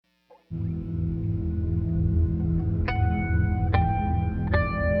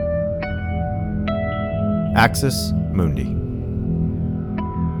Axis Mundi.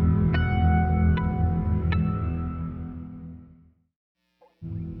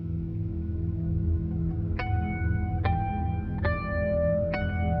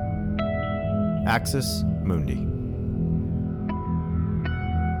 Axis Mundi.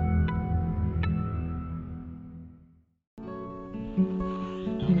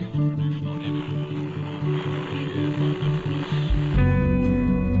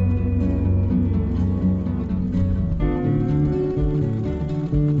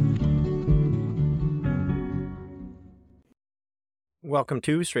 Welcome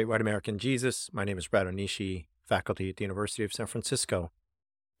to Straight White American Jesus. My name is Brad Onishi, faculty at the University of San Francisco.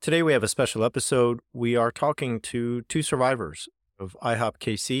 Today we have a special episode. We are talking to two survivors of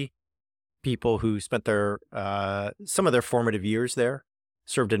IHOP-KC, people who spent their some of their formative years there,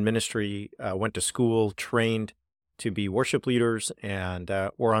 served in ministry, went to school, trained to be worship leaders, and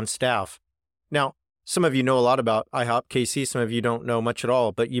were on staff. Now, some of you know a lot about IHOP-KC, some of you don't know much at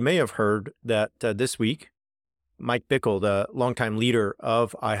all, but you may have heard that this week, Mike Bickle, the longtime leader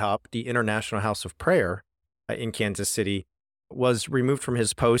of IHOP, the International House of Prayer in Kansas City, was removed from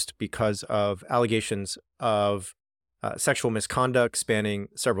his post because of allegations of sexual misconduct spanning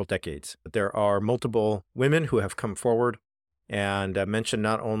several decades. There are multiple women who have come forward and mentioned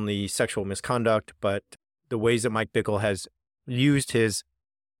not only sexual misconduct, but the ways that Mike Bickle has used his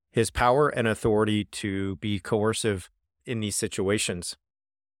power and authority to be coercive in these situations.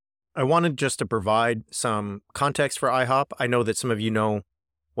 I wanted just to provide some context for IHOP. I know that some of you know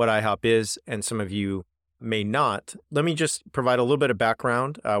what IHOP is, and some of you may not. Let me just provide a little bit of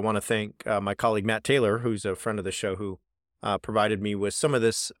background. I want to thank my colleague Matt Taylor, who's a friend of the show, who provided me with some of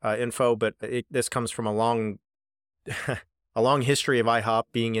this info, but this comes from a long history of IHOP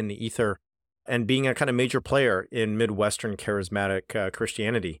being in the ether and being a kind of major player in Midwestern charismatic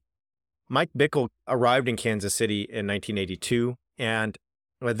Christianity. Mike Bickle arrived in Kansas City in 1982, and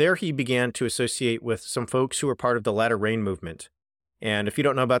there he began to associate with some folks who were part of the Latter Rain movement. And if you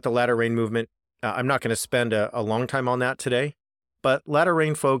don't know about the Latter Rain movement, I'm not going to spend a long time on that today, but Latter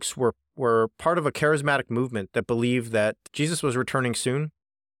Rain folks were part of a charismatic movement that believed that Jesus was returning soon,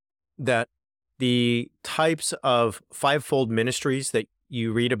 that the types of fivefold ministries that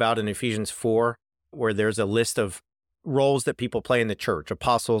you read about in Ephesians 4, where there's a list of roles that people play in the church,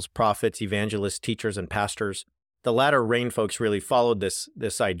 apostles, prophets, evangelists, teachers, and pastors. The Latter Rain folks really followed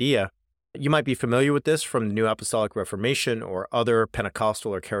this idea. You might be familiar with this from the New Apostolic Reformation or other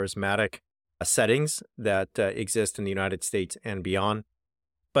Pentecostal or charismatic settings that exist in the United States and beyond.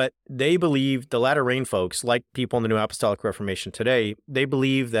 But they believe, the Latter Rain folks, like people in the New Apostolic Reformation today, they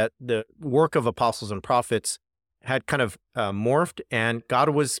believe that the work of apostles and prophets had kind of morphed, and God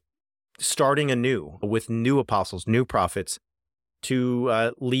was starting anew with new apostles, new prophets,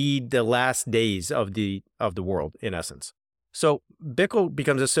 to lead the last days of the world, in essence. So Bickle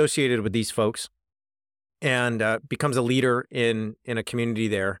becomes associated with these folks and becomes a leader in a community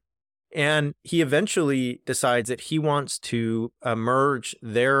there. And he eventually decides that he wants to merge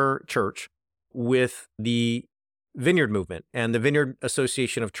their church with the Vineyard movement. And the Vineyard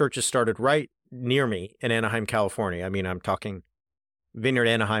Association of Churches started right near me in Anaheim, California. I mean, I'm talking Vineyard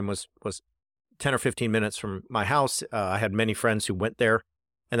Anaheim was 10 or 15 minutes from my house. I had many friends who went there,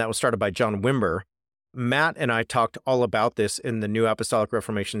 and that was started by John Wimber. Matt and I talked all about this in the New Apostolic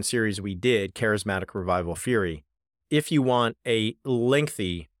Reformation series we did, Charismatic Revival Theory. If you want a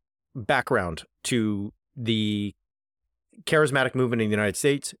lengthy background to the charismatic movement in the United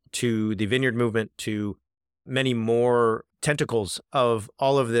States, to the Vineyard movement, to many more tentacles of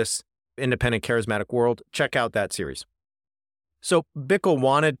all of this independent charismatic world, check out that series. So Bickle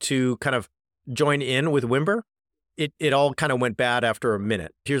wanted to kind of join in with Wimber. It all kind of went bad after a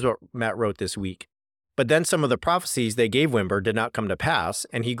minute. Here's what Matt wrote this week. But then some of the prophecies they gave Wimber did not come to pass,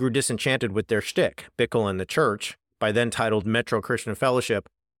 and he grew disenchanted with their shtick. Bickle and the church, by then titled Metro Christian Fellowship,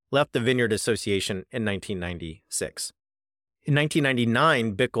 left the Vineyard Association in 1996. In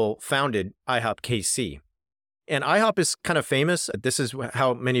 1999, Bickle founded IHOP-KC. And IHOP is kind of famous. This is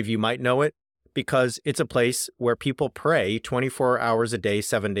how many of you might know it, because it's a place where people pray 24 hours a day,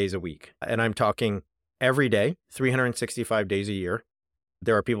 7 days a week. And I'm talking every day, 365 days a year.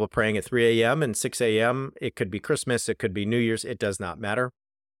 There are people praying at 3 a.m. and 6 a.m. It could be Christmas, it could be New Year's, it does not matter.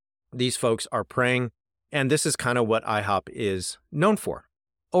 These folks are praying, and this is kind of what IHOP is known for.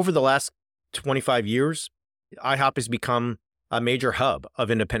 Over the last 25 years, IHOP has become a major hub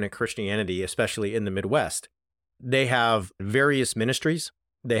of independent Christianity, especially in the Midwest. They have various ministries.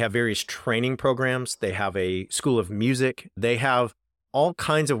 They have various training programs. They have a school of music. They have all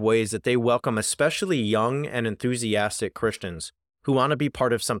kinds of ways that they welcome especially young and enthusiastic Christians who want to be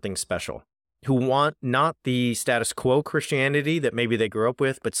part of something special. who want not the status quo Christianity that maybe they grew up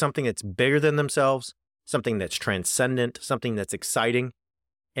with, but something that's bigger than themselves, something that's transcendent, something that's exciting.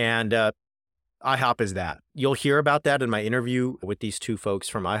 And IHOP is that. You'll hear about that in my interview with these two folks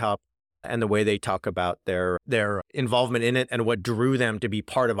from IHOP and the way they talk about their involvement in it and what drew them to be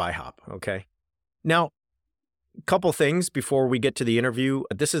part of IHOP, okay? Now, a couple things before we get to the interview.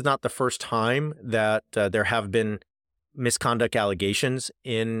 This is not the first time that there have been misconduct allegations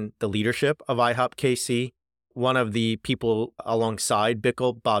in the leadership of IHOP-KC. One of the people alongside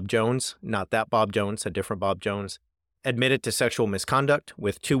Bickle, Bob Jones, not that Bob Jones, a different Bob Jones, admitted to sexual misconduct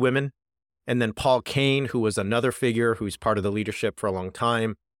with two women. And then Paul Kane, who was another figure who's part of the leadership for a long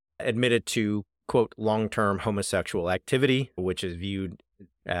time, admitted to, quote, long-term homosexual activity, which is viewed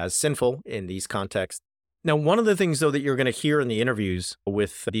as sinful in these contexts. Now, one of the things, though, that you're going to hear in the interviews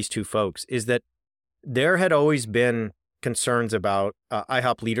with these two folks is that there had always been concerns about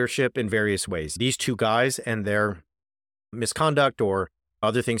IHOP leadership in various ways. These two guys and their misconduct or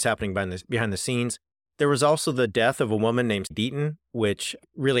other things happening behind the scenes. There was also the death of a woman named Deaton, which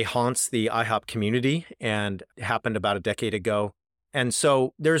really haunts the IHOP community and happened about a decade ago. And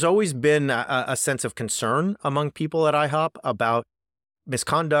so there's always been a sense of concern among people at IHOP about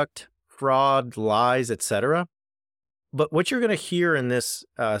misconduct, fraud, lies, etc. But what you're going to hear in this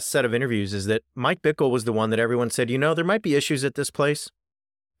set of interviews is that Mike Bickle was the one that everyone said, there might be issues at this place.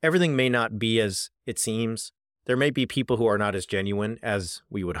 Everything may not be as it seems. There may be people who are not as genuine as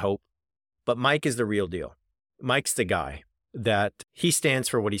we would hope. But Mike is the real deal. Mike's the guy that he stands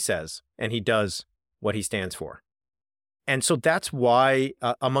for what he says, and he does what he stands for. And so that's why,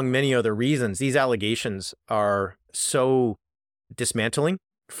 among many other reasons, these allegations are so dismantling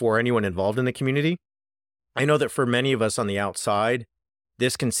for anyone involved in the community. I know that for many of us on the outside,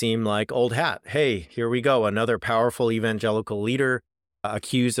 this can seem like old hat. Hey, here we go, another powerful evangelical leader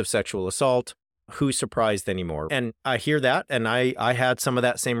accused of sexual assault. Who's surprised anymore? And I hear that, and I had some of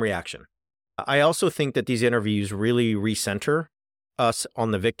that same reaction. I also think that these interviews really recenter us on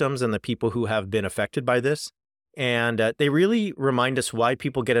the victims and the people who have been affected by this. And they really remind us why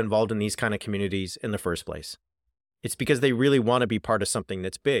people get involved in these kind of communities in the first place. It's because they really want to be part of something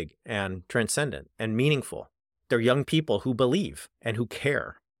that's big and transcendent and meaningful. They're young people who believe and who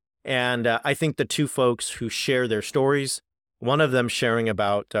care. And I think the two folks who share their stories, one of them sharing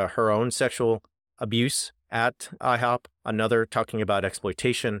about her own sexual abuse at IHOP, another talking about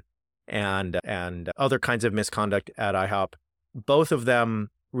exploitation and other kinds of misconduct at IHOP. Both of them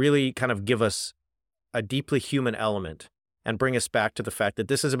really kind of give us a deeply human element and bring us back to the fact that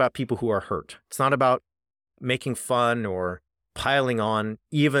this is about people who are hurt. It's not about making fun or piling on,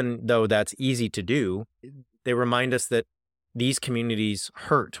 even though that's easy to do. They remind us that these communities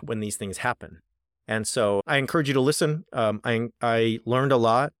hurt when these things happen. And so I encourage you to listen. I learned a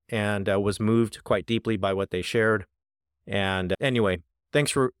lot and was moved quite deeply by what they shared. And anyway,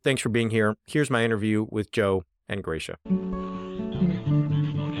 thanks for being here. Here's my interview with Joe and Gracia.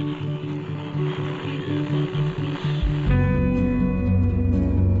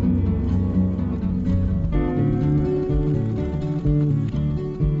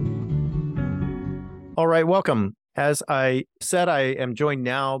 All right, welcome. As I said, I am joined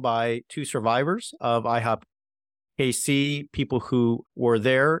now by two survivors of IHOP-KC, people who were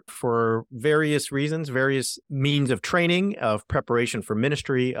there for various reasons, various means of training, of preparation for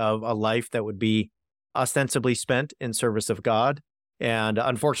ministry, of a life that would be ostensibly spent in service of God, and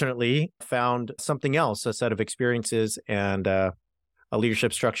unfortunately found something else, a set of experiences and a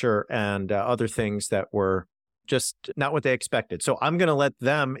leadership structure and other things that were just not what they expected. So I'm going to let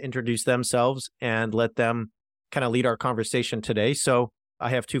them introduce themselves and let them kind of lead our conversation today. So I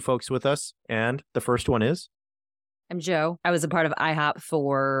have two folks with us, and the first one is? I'm Joe. I was a part of IHOP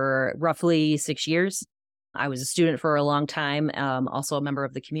for roughly 6 years. I was a student for a long time, also a member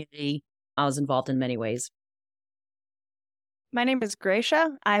of the community. I was involved in many ways. My name is Gracia.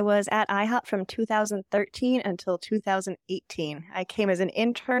 I was at IHOP from 2013 until 2018. I came as an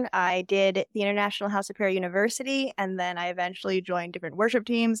intern. I did the International House of Prayer University, and then I eventually joined different worship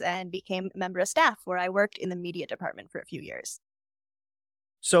teams and became a member of staff, where I worked in the media department for a few years.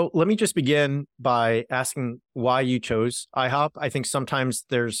 So let me just begin by asking why you chose IHOP. I think sometimes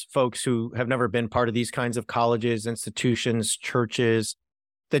there's folks who have never been part of these kinds of colleges, institutions, churches,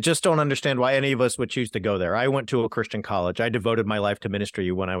 that just don't understand why any of us would choose to go there. I went to a Christian college. I devoted my life to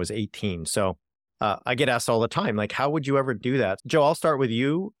ministry when I was 18. So I get asked all the time, like, how would you ever do that? Joe, I'll start with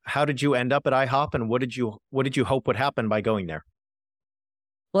you. How did you end up at IHOP, and what did you hope would happen by going there?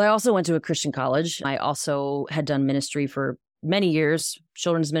 Well, I also went to a Christian college. I also had done ministry for many years,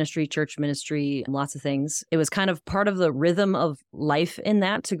 children's ministry, church ministry, lots of things. It was kind of part of the rhythm of life in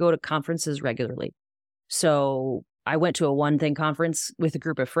that to go to conferences regularly. So I went to a One Thing conference with a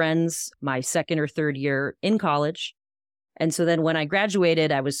group of friends my second or third year in college. And so then when I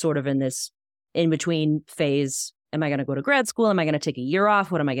graduated, I was sort of in this in-between phase. Am I going to go to grad school? Am I going to take a year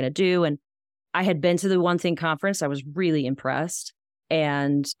off? What am I going to do? And I had been to the One Thing conference. I was really impressed.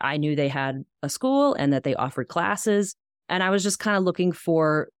 And I knew they had a school and that they offered classes. And I was just kind of looking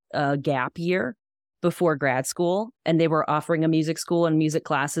for a gap year before grad school. And they were offering a music school and music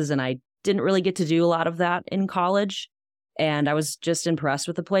classes. And I didn't really get to do a lot of that in college. And I was just impressed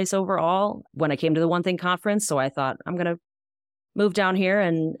with the place overall when I came to the One Thing conference. So I thought, I'm going to move down here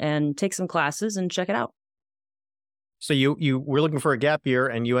and take some classes and check it out. So you were looking for a gap year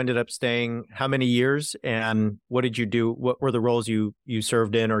and you ended up staying how many years? And what did you do? What were the roles you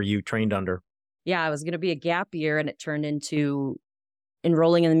served in or you trained under? Yeah, it was going to be a gap year and it turned into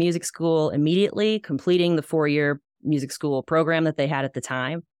enrolling in the music school immediately, completing the 4-year music school program that they had at the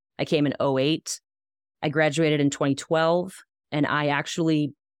time. I came in 2008. I graduated in 2012 and I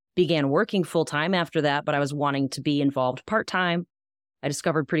actually began working full time after that, but I was wanting to be involved part time. I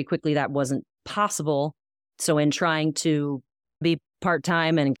discovered pretty quickly that wasn't possible. So in trying to be part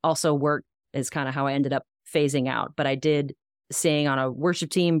time and also work is kind of how I ended up phasing out. But I did sing on a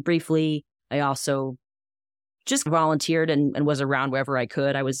worship team briefly. I also just volunteered and was around wherever I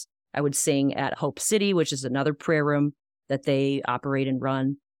could. I would sing at Hope City, which is another prayer room that they operate and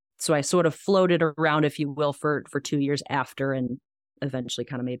run. So I sort of floated around, if you will, for 2 years after and eventually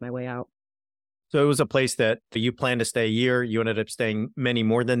kind of made my way out. So it was a place that you planned to stay a year. You ended up staying many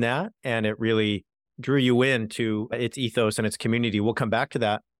more than that. And it really drew you into its ethos and its community. We'll come back to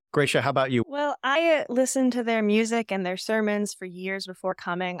that. Gracia, how about you? Well, I listened to their music and their sermons for years before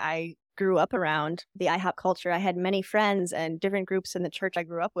coming. I grew up around the IHOP culture. I had many friends and different groups in the church I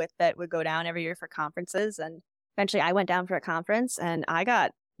grew up with that would go down every year for conferences. And eventually I went down for a conference and I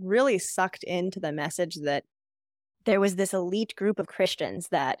got really sucked into the message that there was this elite group of Christians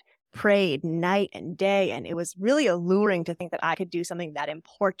that prayed night and day. And it was really alluring to think that I could do something that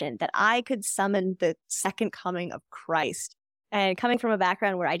important, that I could summon the second coming of Christ. And coming from a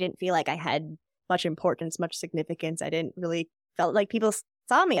background where I didn't feel like I had much importance, much significance, I didn't really felt like people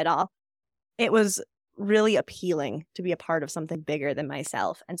saw me at all. It was really appealing to be a part of something bigger than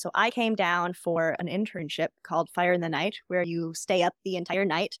myself. And so I came down for an internship called Fire in the Night, where you stay up the entire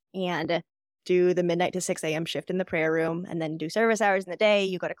night and do the midnight to 6 a.m. shift in the prayer room and then do service hours in the day.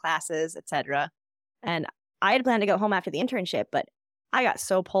 You go to classes, etc. And I had planned to go home after the internship, but I got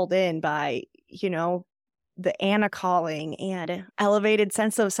so pulled in by, the Anna calling and elevated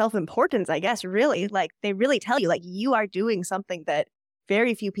sense of self-importance, I guess, really. Like, they really tell you, like, you are doing something that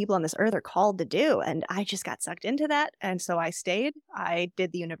very few people on this earth are called to do. And I just got sucked into that. And so I stayed. I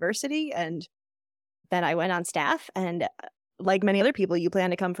did the university and then I went on staff. And like many other people, you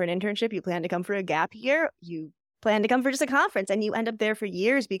plan to come for an internship, you plan to come for a gap year, you plan to come for just a conference, and you end up there for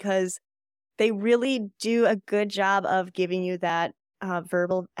years because they really do a good job of giving you that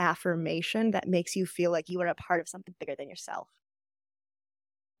verbal affirmation that makes you feel like you are a part of something bigger than yourself.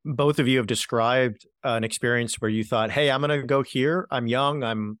 Both of you have described an experience where you thought, hey, I'm going to go here. I'm young.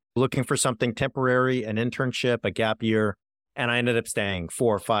 I'm looking for something temporary, an internship, a gap year. And I ended up staying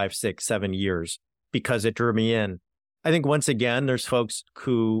 4, 5, 6, 7 years because it drew me in. I think once again, there's folks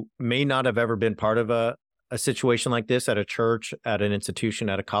who may not have ever been part of a situation like this at a church, at an institution,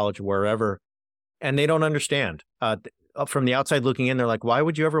 at a college, wherever, and they don't understand. From the outside looking in, they're like, why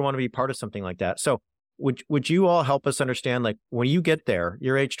would you ever want to be part of something like that? So would you all help us understand, like, when you get there,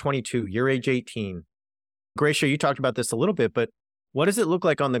 you're age 22, you're age 18. Gracia, you talked about this a little bit, but what does it look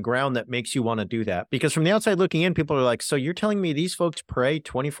like on the ground that makes you want to do that? Because from the outside looking in, people are like, so you're telling me these folks pray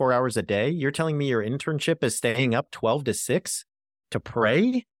 24 hours a day? You're telling me your internship is staying up 12 to 6 to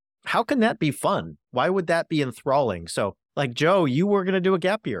pray? How can that be fun? Why would that be enthralling? So like, Joe, you were going to do a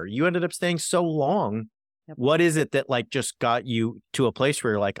gap year. You ended up staying so long. Yep. What is it that like just got you to a place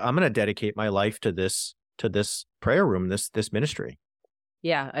where you're like, I'm going to dedicate my life to this prayer room, this ministry?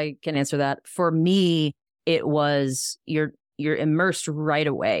 Yeah, I can answer that. For me, it was you're immersed right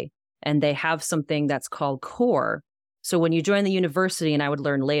away. And they have something that's called core. So when you join the university, and I would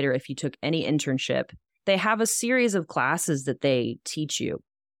learn later if you took any internship, they have a series of classes that they teach you.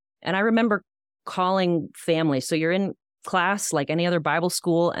 And I remember calling family. So you're in class like any other Bible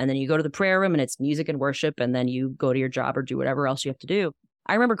school, and then you go to the prayer room and it's music and worship, and then you go to your job or do whatever else you have to do.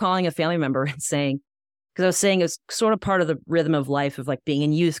 I remember calling a family member and saying, because I was saying it's sort of part of the rhythm of life of like being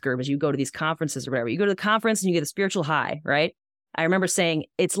in youth group as you go to these conferences or whatever. You go to the conference and you get a spiritual high, right? I remember saying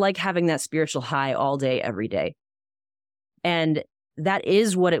it's like having that spiritual high all day, every day. And that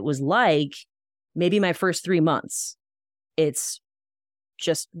is what it was like maybe my first 3 months. It's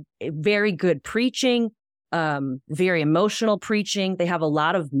just very good preaching, very emotional preaching. They have a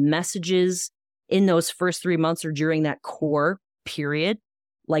lot of messages in those first 3 months or during that core period.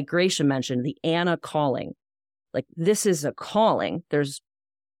 Like Gracia mentioned, the Anna calling. Like, this is a calling. There's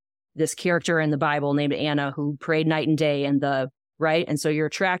this character in the Bible named Anna who prayed night and day, and right? And so you're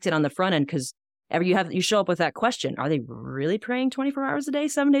attracted on the front end because you show up with that question. Are they really praying 24 hours a day,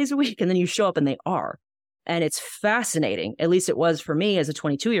 7 days a week? And then you show up and they are. And it's fascinating. At least it was for me as a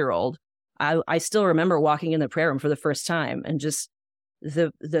 22-year-old. I still remember walking in the prayer room for the first time and just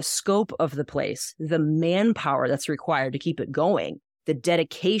the scope of the place, the manpower that's required to keep it going, the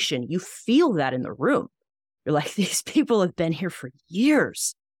dedication. You feel that in the room. You're like, these people have been here for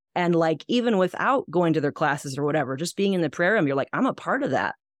years. And like, even without going to their classes or whatever, just being in the prayer room, you're like, I'm a part of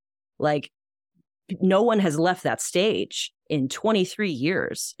that. Like, no one has left that stage in 23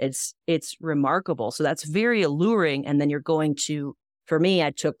 years. It's remarkable. So that's very alluring. And then you're going to, for me,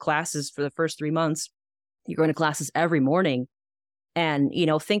 I took classes for the first 3 months. You're going to classes every morning. And,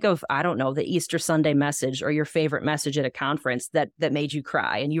 think of, I don't know, the Easter Sunday message or your favorite message at a conference that made you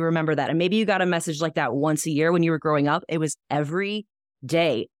cry. And you remember that. And maybe you got a message like that once a year when you were growing up. It was every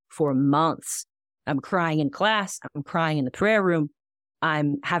day for months. I'm crying in class. I'm crying in the prayer room.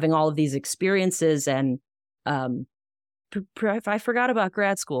 I'm having all of these experiences. And if I forgot about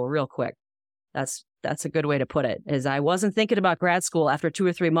grad school real quick, that's a good way to put it, is I wasn't thinking about grad school after 2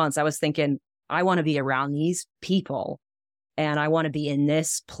 or 3 months. I was thinking, I want to be around these people and I want to be in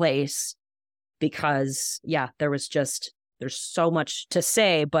this place because, there's so much to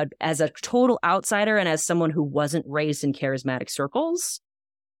say. But as a total outsider and as someone who wasn't raised in charismatic circles,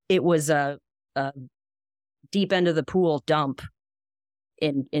 it was a deep end of the pool dump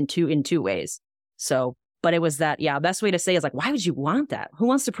in two ways. So, but it was that, best way to say is like, why would you want that? Who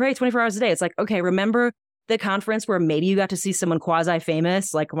wants to pray 24 hours a day? It's like, okay, remember the conference where maybe you got to see someone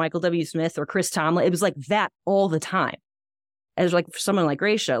quasi-famous like Michael W. Smith or Chris Tomlin? It was like that all the time. As like for someone like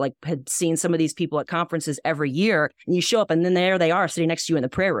Gracia, like had seen some of these people at conferences every year, and you show up and then there they are sitting next to you in the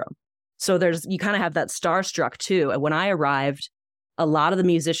prayer room. So you kind of have that starstruck too. And when I arrived, a lot of the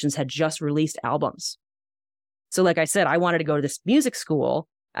musicians had just released albums. So like I said, I wanted to go to this music school.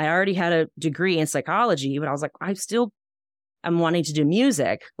 I already had a degree in psychology, but I was like, I'm wanting to do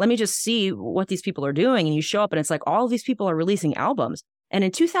music. Let me just see what these people are doing. And you show up and it's like, all of these people are releasing albums. And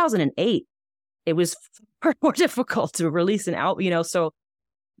in 2008, it was far more difficult to release an album, so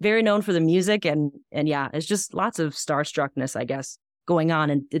very known for the music. And it's just lots of starstruckness, I guess, going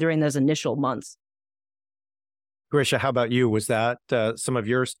on during those initial months. Grisha, how about you? Was that some of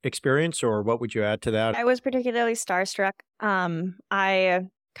your experience, or what would you add to that? I was particularly starstruck. I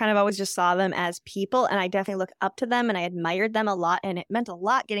kind of always just saw them as people, and I definitely looked up to them and I admired them a lot. And it meant a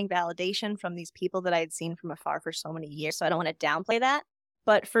lot getting validation from these people that I had seen from afar for so many years. So I don't want to downplay that.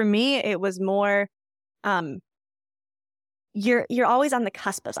 But for me, it was more, you're always on the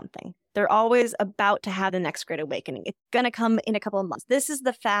cusp of something. They're always about to have the next great awakening. It's going to come in a couple of months. This is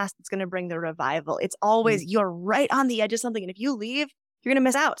the fast that's going to bring the revival. It's always, you're right on the edge of something. And if you leave, you're going to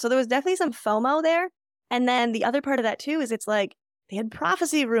miss out. So there was definitely some FOMO there. And then the other part of that too is it's like they had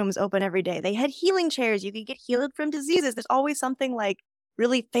prophecy rooms open every day. They had healing chairs. You could get healed from diseases. There's always something like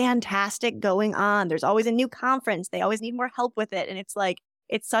really fantastic going on. There's always a new conference. They always need more help with it. And it's like,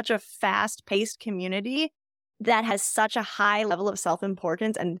 it's such a fast-paced community that has such a high level of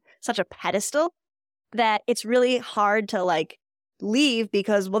self-importance and such a pedestal that it's really hard to like leave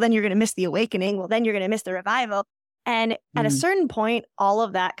because, well, then you're going to miss the awakening. Well, then you're going to miss the revival. And at a certain point, all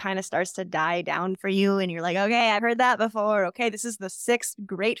of that kind of starts to die down for you. And you're like, okay, I've heard that before. Okay, this is the 6th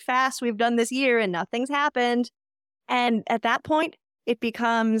great fast we've done this year and nothing's happened. And at that point, it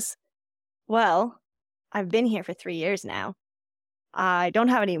becomes, well, I've been here for 3 years now. I don't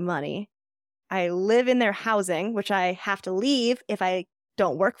have any money. I live in their housing, which I have to leave if I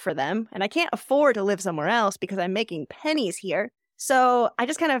don't work for them. And I can't afford to live somewhere else because I'm making pennies here. So I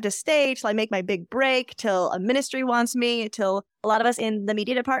just kind of have to stay till I make my big break, till a ministry wants me, till a lot of us in the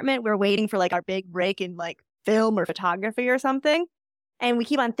media department, we're waiting for like our big break in like film or photography or something. And we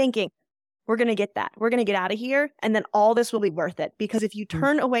keep on thinking, we're going to get that. We're going to get out of here. And then all this will be worth it. Because if you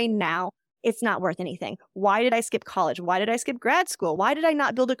turn away now, it's not worth anything. Why did I skip college? Why did I skip grad school? Why did I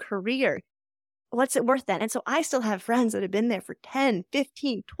not build a career? What's it worth then? And so I still have friends that have been there for 10,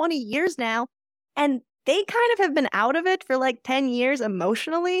 15, 20 years now. And they kind of have been out of it for like 10 years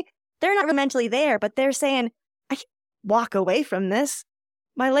emotionally. They're not mentally there, but they're saying, I can't walk away from this.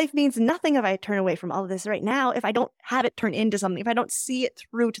 My life means nothing if I turn away from all of this right now, if I don't have it turn into something, if I don't see it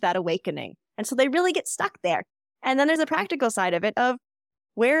through to that awakening. And so they really get stuck there. And then there's a practical side of it of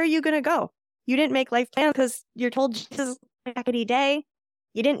where are you going to go? You didn't make life plans because you're told Jesus jackety day.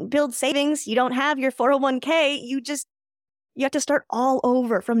 You didn't build savings. You don't have your 401k. You have to start all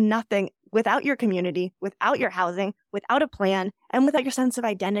over from nothing without your community, without your housing, without a plan, and without your sense of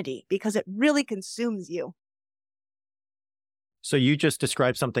identity because it really consumes you. So you just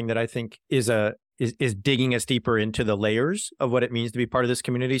described something that I think is digging us deeper into the layers of what it means to be part of this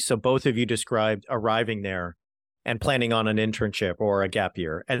community. So both of you described arriving there and planning on an internship or a gap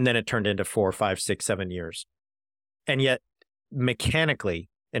year, and then it turned into 4, 5, 6, 7 years. And yet mechanically,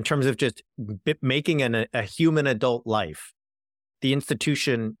 in terms of just making a human adult life, the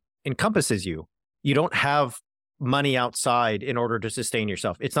institution encompasses you. You don't have money outside in order to sustain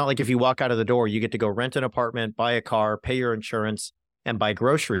yourself. It's not like if you walk out of the door, you get to go rent an apartment, buy a car, pay your insurance, and buy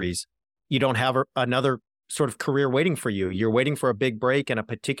groceries. You don't have another sort of career waiting for you. You're waiting for a big break in a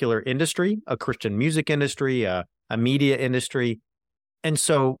particular industry, a Christian music industry, a media industry. And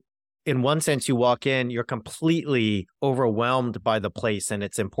so in one sense, you walk in, you're completely overwhelmed by the place and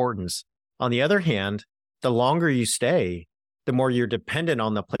its importance. On the other hand, the longer you stay, the more you're dependent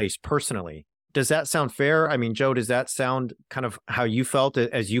on the place personally. Does that sound fair? I mean, Joe, does that sound kind of how you felt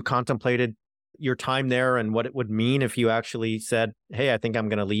as you contemplated your time there and what it would mean if you actually said, hey, I think I'm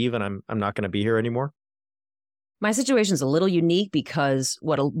going to leave and I'm not going to be here anymore? My situation is a little unique because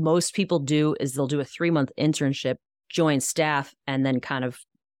what most people do is they'll do a 3-month internship, join staff, and then kind of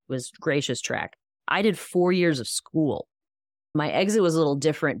was Gracious track. I did 4 years of school. My exit was a little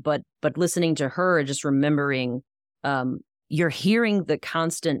different, but listening to her and just remembering, you're hearing the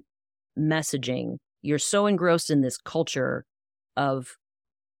constant messaging. You're so engrossed in this culture of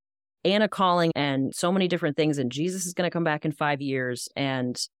Anna calling and so many different things, and Jesus is going to come back in 5 years,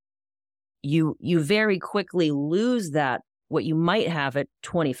 and you very quickly lose that what you might have at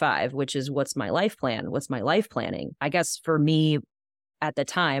 25, which is what's my life plan? What's my life planning? I guess for me at the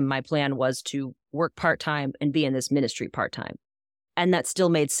time, my plan was to work part-time and be in this ministry part-time. And that still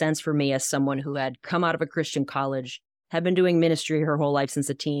made sense for me as someone who had come out of a Christian college, had been doing ministry her whole life since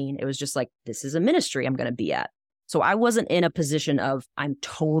a teen. It was just like, this is a ministry I'm going to be at. So I wasn't in a position of I'm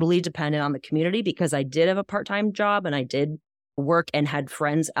totally dependent on the community because I did have a part-time job and I did work and had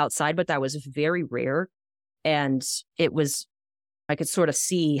friends outside, but that was very rare. And it was, I could sort of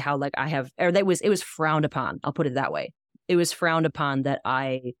see how like it was frowned upon. I'll put it that way. It was frowned upon that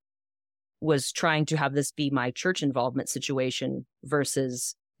I was trying to have this be my church involvement situation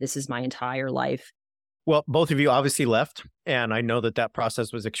versus this is my entire life. Well, both of you obviously left, and I know that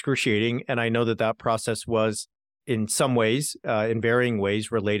process was excruciating, and I know that process was in some ways, in varying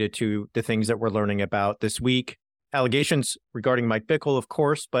ways, related to the things that we're learning about this week. Allegations regarding Mike Bickle, of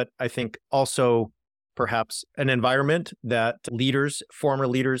course, but I think also perhaps an environment that former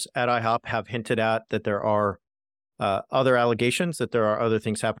leaders at IHOP have hinted at that there are other allegations, that there are other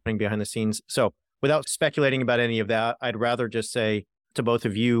things happening behind the scenes. So without speculating about any of that, I'd rather just say to both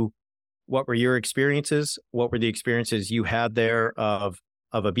of you, what were your experiences? What were the experiences you had there of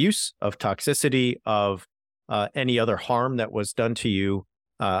abuse, of toxicity, of any other harm that was done to you?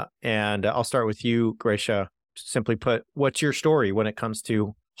 And I'll start with you, Gracia. Simply put, what's your story when it comes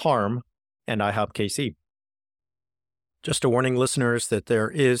to harm and IHOP-KC? Just a warning, listeners, that there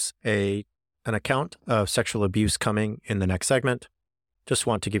is an account of sexual abuse coming in the next segment. Just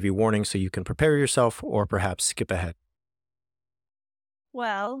want to give you warning so you can prepare yourself or perhaps skip ahead.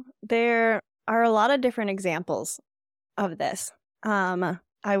 Well, there are a lot of different examples of this. I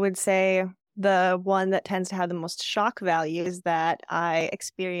would say the one that tends to have the most shock value is that I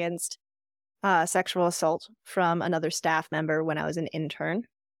experienced sexual assault from another staff member when I was an intern.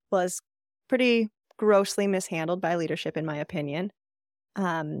 Was pretty grossly mishandled by leadership, in my opinion.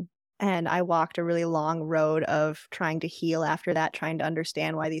 And I walked a really long road of trying to heal after that, trying to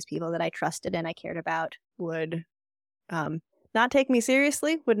understand why these people that I trusted and I cared about would not take me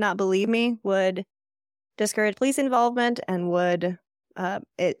seriously, would not believe me, would discourage police involvement, and would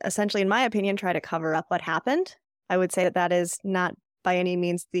essentially, in my opinion, try to cover up what happened. I would say that is not by any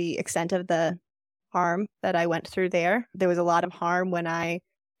means the extent of the harm that I went through there. There was a lot of harm when I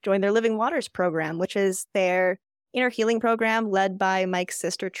joined their Living Waters program, which is their inner healing program led by Mike's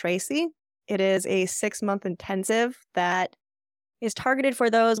sister, Tracy. It is a 6-month intensive that is targeted for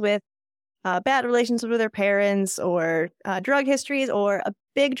those with bad relationships with their parents or drug histories, or a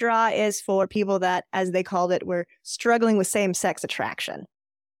big draw is for people that, as they called it, were struggling with same-sex attraction.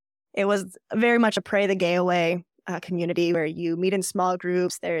 It was very much a pray the gay away community where you meet in small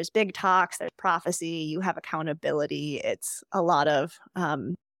groups. There's big talks, there's prophecy, you have accountability. It's a lot of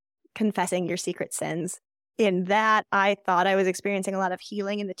confessing your secret sins. In that, I thought I was experiencing a lot of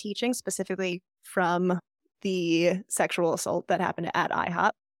healing in the teaching, specifically from the sexual assault that happened at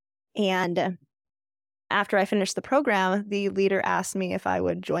IHOP. And after I finished the program, the leader asked me if I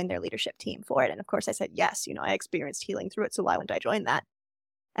would join their leadership team for it. And of course I said, yes, I experienced healing through it. So why wouldn't I join that?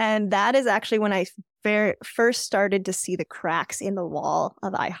 And that is actually when I first started to see the cracks in the wall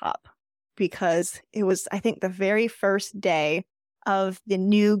of IHOP, because it was, I think, the very first day of the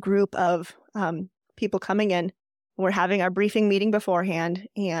new group of people coming in. We're having our briefing meeting beforehand,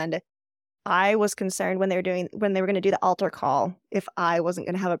 and I was concerned when they were going to do the altar call if I wasn't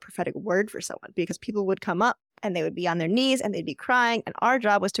going to have a prophetic word for someone, because people would come up and they would be on their knees and they'd be crying, and our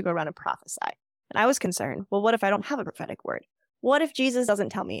job was to go around and prophesy. And I was concerned, well, what if I don't have a prophetic word? What if Jesus doesn't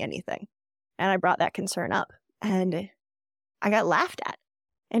tell me anything? And I brought that concern up, and I got laughed at.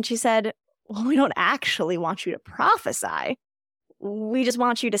 And she said, well, we don't actually want you to prophesy. We just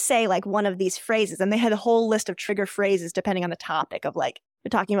want you to say like one of these phrases. And they had a whole list of trigger phrases depending on the topic of like, they're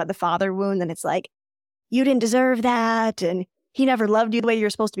talking about the father wound, and it's like, you didn't deserve that, and he never loved you the way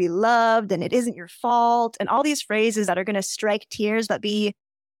you're supposed to be loved, and it isn't your fault, and all these phrases that are going to strike tears but be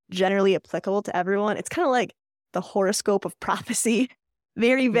generally applicable to everyone. It's kind of like the horoscope of prophecy,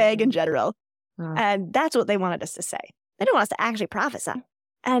 very vague and general. And that's what they wanted us to say. They didn't want us to actually prophesy.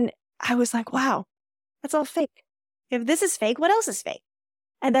 And I was like, wow, that's all fake. If this is fake, what else is fake?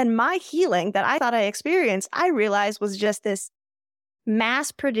 And then my healing that I thought I experienced, I realized was just this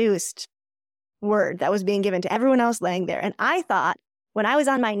mass-produced word that was being given to everyone else laying there. And I thought, when I was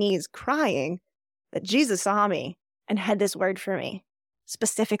on my knees crying, that Jesus saw me and had this word for me,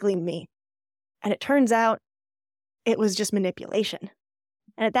 specifically me. And it turns out it was just manipulation.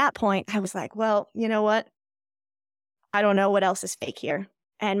 And at that point, I was like, well, you know what? I don't know what else is fake here.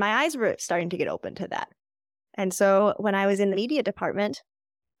 And my eyes were starting to get open to that. And so when I was in the media department,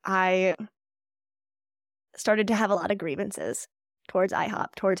 I started to have a lot of grievances towards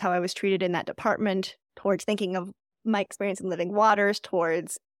IHOP, towards how I was treated in that department, towards thinking of my experience in Living Waters,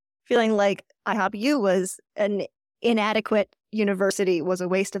 towards feeling like IHOP U was an inadequate university, was a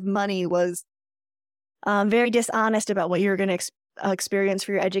waste of money, was very dishonest about what you're going to experience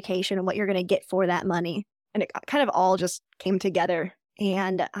for your education and what you're going to get for that money. And it kind of all just came together.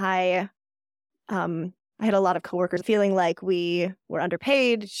 And I had a lot of coworkers feeling like we were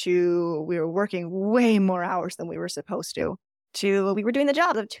underpaid, we were working way more hours than we were supposed to we were doing the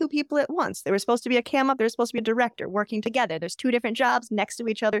jobs of two people at once. There was supposed to be a cam up, there was supposed to be a director working together. There's two different jobs next to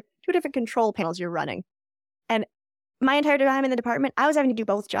each other, two different control panels you're running. And my entire time in the department, I was having to do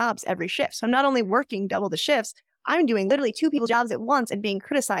both jobs every shift. So I'm not only working double the shifts, I'm doing literally two people's jobs at once and being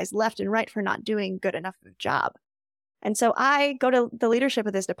criticized left and right for not doing good enough of a job. And so I go to the leadership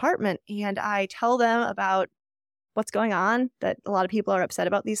of this department and I tell them about what's going on, that a lot of people are upset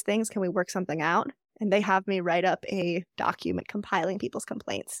about these things. Can we work something out? And they have me write up a document compiling people's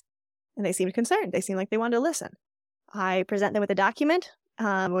complaints. And they seemed concerned. They seemed like they wanted to listen. I present them with a document,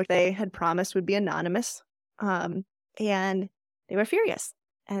 which they had promised would be anonymous. And they were furious.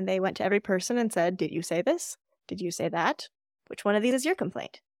 And they went to every person and said, did you say this? Did you say that? Which one of these is your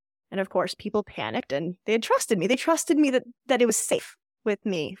complaint? And of course, people panicked and they had trusted me. They trusted me that it was safe with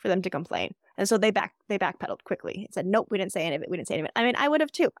me for them to complain. And so they backpedaled quickly and said, nope, we didn't say any of it. We didn't say any of it. I mean, I would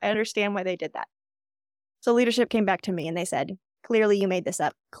have too. I understand why they did that. So leadership came back to me and they said, clearly you made this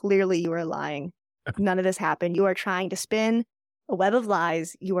up. Clearly you were lying. None of this happened. You are trying to spin a web of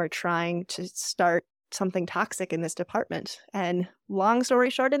lies. You are trying to start something toxic in this department. And long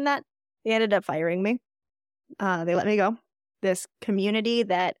story short in that, they ended up firing me. They let me go. This community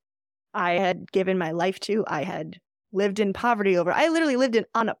that I had given my life to, I had lived in poverty over. I literally lived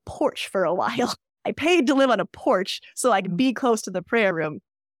on a porch for a while. I paid to live on a porch so I could be close to the prayer room.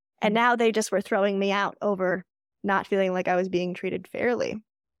 And now they just were throwing me out over not feeling like I was being treated fairly.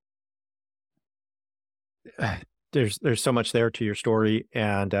 There's so much there to your story,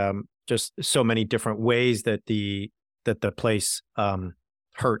 and just so many different ways that the place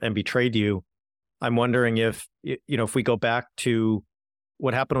hurt and betrayed you. I'm wondering if we go back to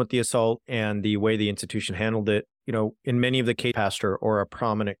what happened with the assault and the way the institution handled it, in many of the case, pastor or a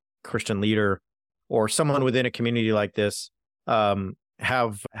prominent Christian leader or someone within a community like this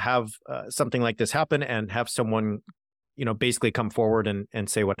have something like this happen and have someone, basically come forward and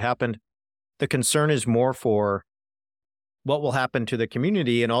say what happened. The concern is more for what will happen to the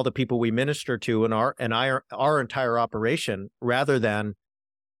community and all the people we minister to in our entire operation, rather than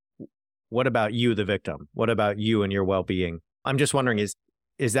what about you, the victim? What about you and your well-being? I'm just wondering,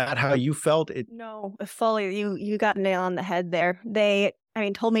 is that how you felt? No, fully. You got a nail on the head there. They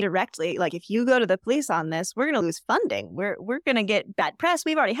told me directly, like, if you go to the police on this, we're going to lose funding. We're going to get bad press.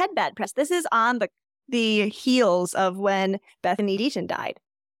 We've already had bad press. This is on the heels of when Bethany Deaton died.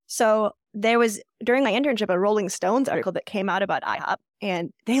 So there was, during my internship, a Rolling Stones article that came out about IHOP,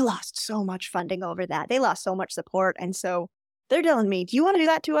 and they lost so much funding over that. They lost so much support. And so they're telling me, do you want to do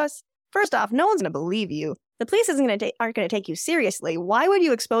that to us? First off, no one's going to believe you. The police aren't going to take you seriously. Why would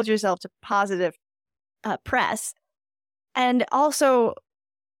you expose yourself to positive press? And also,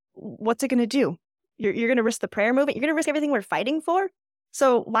 what's it going to do? You're going to risk the prayer movement. You're going to risk everything we're fighting for.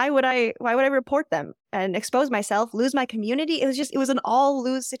 So why would I report them and expose myself, lose my community? It was an all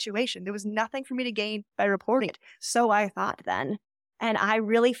lose situation. There was nothing for me to gain by reporting it. So I thought then. And I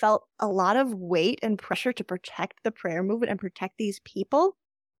really felt a lot of weight and pressure to protect the prayer movement and protect these people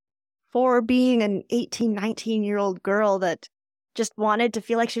for being an 18, 19-year-old girl that just wanted to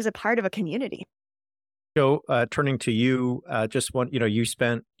feel like she was a part of a community. So turning to you,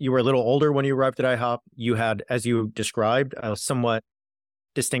 you were a little older when you arrived at IHOP. You had, as you described, a somewhat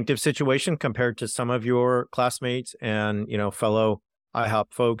distinctive situation compared to some of your classmates and, fellow IHOP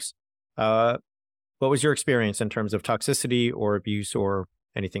folks. What was your experience in terms of toxicity or abuse or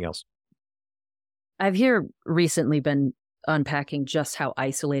anything else? I've here recently been unpacking just how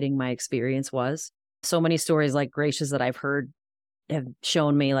isolating my experience was. So many stories like Gracious that I've heard have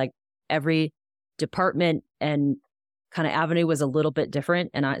shown me like every department and kind of avenue was a little bit different.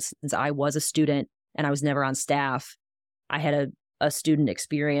 And since I was a student and I was never on staff, I had a student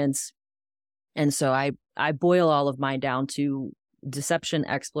experience. And so I boil all of mine down to deception,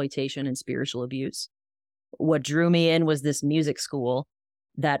 exploitation, and spiritual abuse. What drew me in was this music school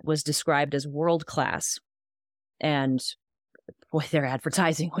that was described as world class. And boy, their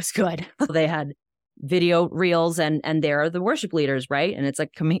advertising was good. They had video reels and they're the worship leaders, right? And it's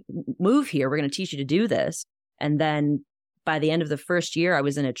like, come move here. We're going to teach you to do this. And then by the end of the first year, I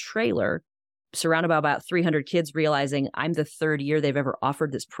was in a trailer surrounded by about 300 kids, realizing I'm the third year they've ever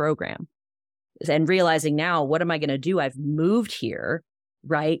offered this program. And realizing now, what am I going to do? I've moved here,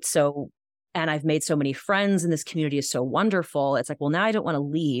 right? So, and I've made so many friends and this community is so wonderful. It's like, well, now I don't want to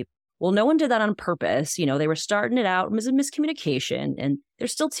leave. Well, no one did that on purpose. They were starting it out. It was a miscommunication and they're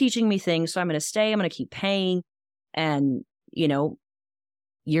still teaching me things. So I'm going to stay. I'm going to keep paying. And,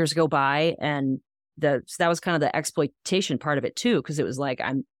 years go by and so that was kind of the exploitation part of it too. Because it was like,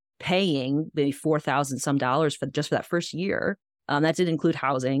 I'm paying maybe $4,000 some dollars for that first year. That did include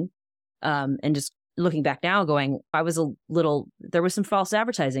housing. And just looking back now going, there was some false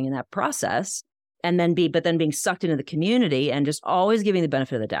advertising in that process and then being sucked into the community and just always giving the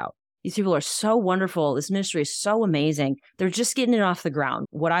benefit of the doubt. These people are so wonderful. This ministry is so amazing. They're just getting it off the ground.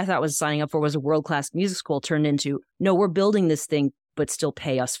 What I thought was signing up for was a world-class music school turned into, no, we're building this thing, but still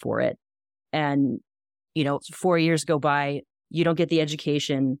pay us for it. And, 4 years go by, you don't get the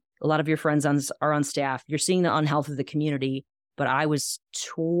education. A lot of your friends are on staff. You're seeing the unhealth of the community. But I was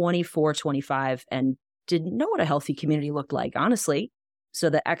 24, 25 and didn't know what a healthy community looked like, honestly.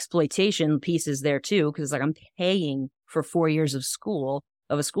 So the exploitation piece is there too, because it's like I'm paying for 4 years of a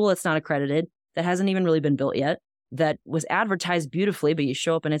school that's not accredited, that hasn't even really been built yet, that was advertised beautifully, but you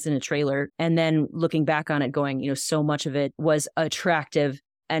show up and it's in a trailer. And then looking back on it going, so much of it was attractive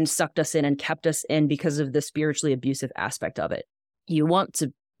and sucked us in and kept us in because of the spiritually abusive aspect of it. You want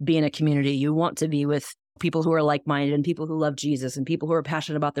to be in a community. You want to be with people who are like-minded and people who love Jesus and people who are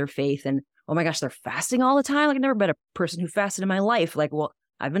passionate about their faith. And, oh my gosh, they're fasting all the time. Like, I've never met a person who fasted in my life. Like, well,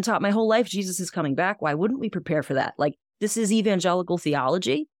 I've been taught my whole life Jesus is coming back. Why wouldn't we prepare for that? Like, this is evangelical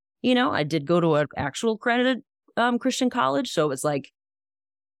theology. I did go to an actual accredited Christian college. So it's like,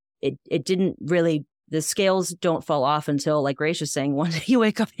 it didn't really, the scales don't fall off until, like Gracious saying, one day you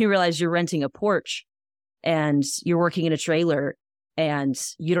wake up and you realize you're renting a porch and you're working in a trailer and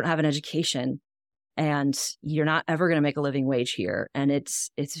you don't have an education. And you're not ever going to make a living wage here. And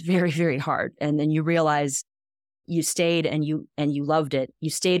it's very, very hard. And then you realize you stayed and you loved it. You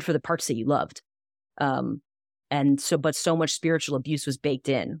stayed for the parts that you loved. But so much spiritual abuse was baked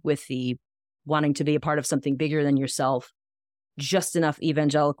in with the wanting to be a part of something bigger than yourself, just enough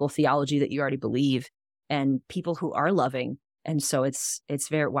evangelical theology that you already believe and people who are loving. And so it's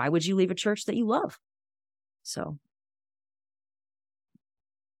very, why would you leave a church that you love? So.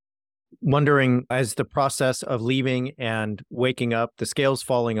 Wondering, as the process of leaving and waking up, the scales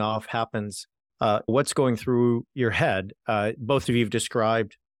falling off happens, what's going through your head? Both of you have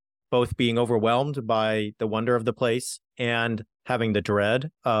described both being overwhelmed by the wonder of the place and having the dread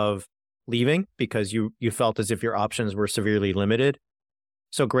of leaving because you felt as if your options were severely limited.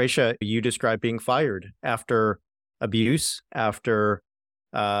 So Gracia, you described being fired after abuse, after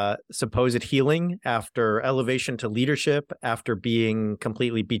supposed healing, after elevation to leadership, after being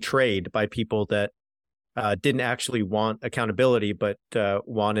completely betrayed by people that didn't actually want accountability, but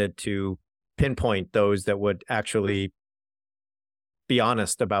wanted to pinpoint those that would actually be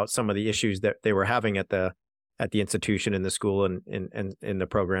honest about some of the issues that they were having at the institution, in the school, and in the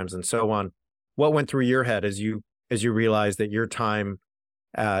programs and so on. What went through your head as you realized that your time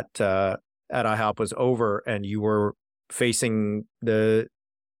at IHOP was over and you were facing the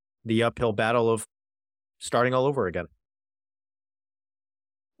uphill battle of starting all over again?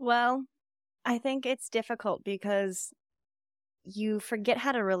 Well, I think it's difficult because you forget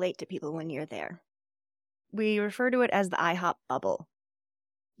how to relate to people when you're there. We refer to it as the IHOP bubble.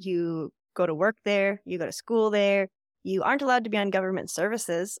 You go to work there, you go to school there, you aren't allowed to be on government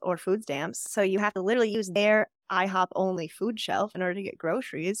services or food stamps, so you have to literally use their IHOP only food shelf in order to get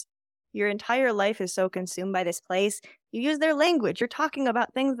groceries. Your entire life is so consumed by this place. You use their language. You're talking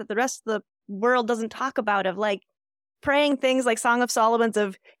about things that the rest of the world doesn't talk about, of like praying things like Song of Solomon's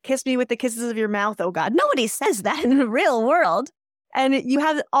of kiss me with the kisses of your mouth, oh God. Nobody says that in the real world. And you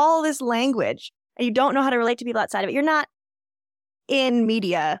have all this language and you don't know how to relate to people outside of it. You're not in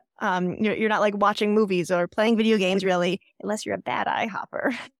media. You're not like watching movies or playing video games really, unless you're a bad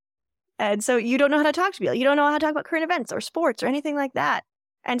IHOPper. And so you don't know how to talk to people. You don't know how to talk about current events or sports or anything like that.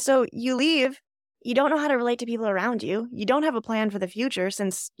 And so you leave, you don't know how to relate to people around you. You don't have a plan for the future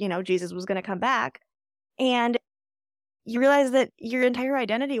since, Jesus was going to come back. And you realize that your entire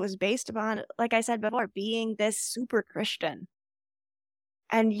identity was based upon, like I said before, being this super Christian.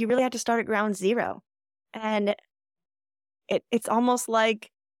 And you really had to start at ground zero. And it's almost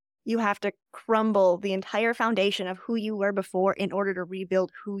like you have to crumble the entire foundation of who you were before in order to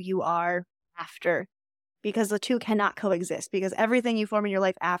rebuild who you are after. Because the two cannot coexist. Because everything you form in your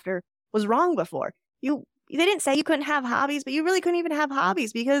life after was wrong before. They didn't say you couldn't have hobbies, but you really couldn't even have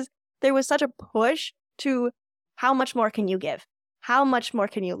hobbies because there was such a push to how much more can you give? How much more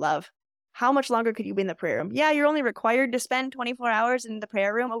can you love? How much longer could you be in the prayer room? Yeah, you're only required to spend 24 hours in the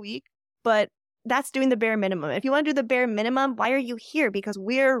prayer room a week, but that's doing the bare minimum. If you want to do the bare minimum, why are you here? Because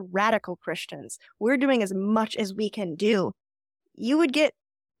we're radical Christians. We're doing as much as we can do. You would get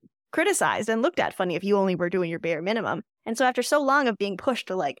criticized and looked at funny if you only were doing your bare minimum. And so after so long of being pushed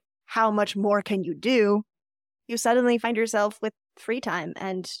to like, how much more can you do? You suddenly find yourself with free time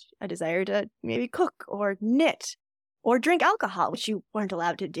and a desire to maybe cook or knit or drink alcohol, which you weren't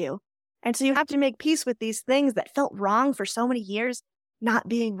allowed to do. And so you have to make peace with these things that felt wrong for so many years, not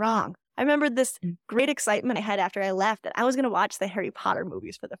being wrong. I remember this great excitement I had after I left that I was going to watch the Harry Potter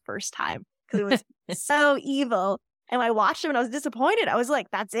movies for the first time because it was so evil. And I watched them and I was disappointed. I was like,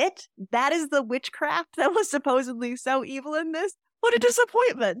 that's it? That is the witchcraft that was supposedly so evil in this? What a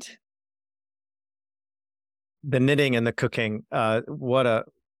disappointment. The knitting and the cooking,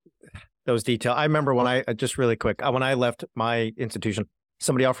 those details. I remember when just really quick, when I left my institution,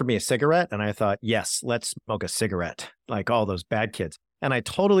 somebody offered me a cigarette and I thought, yes, let's smoke a cigarette, like all those bad kids. And I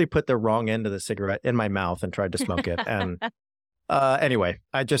totally put the wrong end of the cigarette in my mouth and tried to smoke it. And anyway,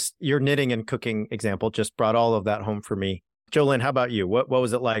 your knitting and cooking example just brought all of that home for me. Jolynn, how about you? What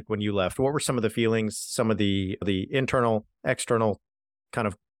was it like when you left? What were some of the feelings, some of the internal, external kind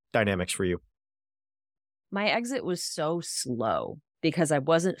of dynamics for you? My exit was so slow because I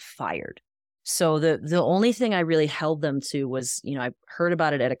wasn't fired. So the only thing I really held them to was, I heard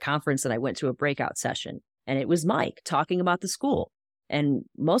about it at a conference and I went to a breakout session and it was Mike talking about the school. And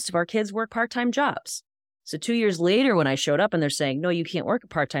most of our kids work part-time jobs. So 2 years later, when I showed up and they're saying, no, you can't work a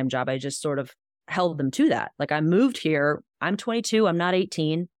part-time job, I just sort of held them to that. Like I moved here, I'm 22, I'm not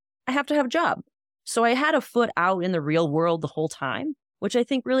 18. I have to have a job. So I had a foot out in the real world the whole time, which I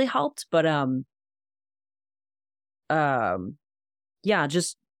think really helped. But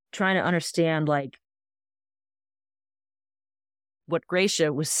just trying to understand like what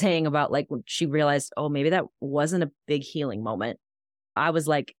Gracia was saying about like when she realized, oh, maybe that wasn't a big healing moment. I was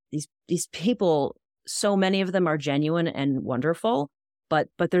like, these people, so many of them are genuine and wonderful, but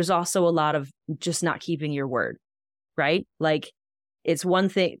there's also a lot of just not keeping your word, right? Like it's one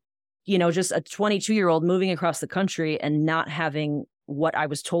thing, just a 22-year-old moving across the country and not having what I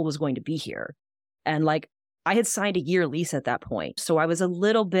was told was going to be here. And like, I had signed a year lease at that point. So I was a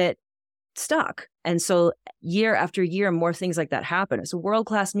little bit stuck. And so year after year, more things like that happen. It's a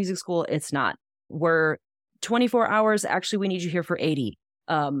world-class music school. It's not. We're 24 hours. Actually, we need you here for 80.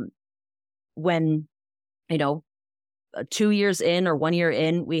 When, 2 years in or 1 year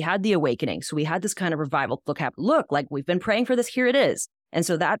in, we had the awakening. So we had this kind of revival. Look, like we've been praying for this. Here it is. And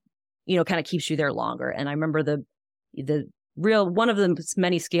so that, kind of keeps you there longer. And I remember the one of the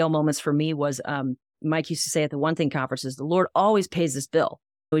many scale moments for me was, Mike used to say at the One Thing conferences, the Lord always pays this bill.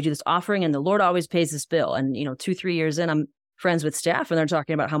 We do this offering and the Lord always pays this bill. And, 2-3 years in, I'm friends with staff and they're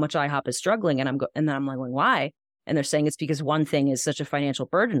talking about how much IHOP is struggling. And then I'm like, why? And they're saying it's because One Thing is such a financial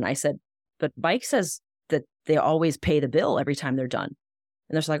burden. I said, but Mike says that they always pay the bill every time they're done.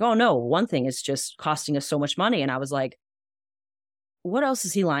 And they're like, oh no, one thing is just costing us so much money. And I was like, what else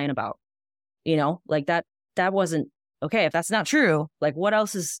is he lying about? Like that wasn't okay. If that's not true, like what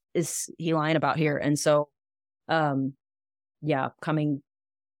else is he lying about here? And so, it's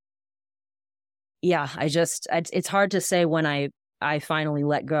hard to say when I finally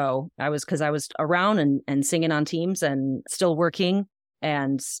let go. Because I was around and singing on teams and still working.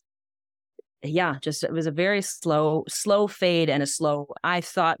 And it was a very slow fade and I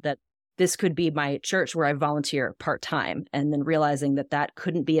thought that this could be my church where I volunteer part-time, and then realizing that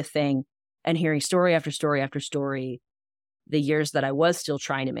couldn't be a thing, and hearing story after story after story, the years that I was still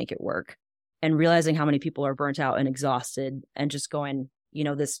trying to make it work, and realizing how many people are burnt out and exhausted, and just going,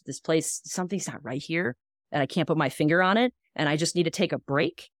 this place, something's not right here, and I can't put my finger on it, and I just need to take a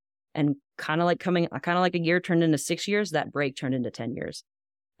break. And kind of like a year turned into 6 years, that break turned into 10 years.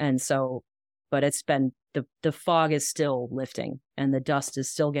 And so, but it's been, the fog is still lifting and the dust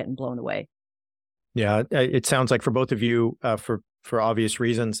is still getting blown away. Yeah, it sounds like for both of you, for obvious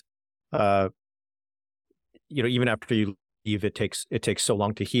reasons, even after you leave, it takes so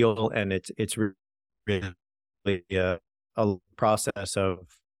long to heal, and it's really a process of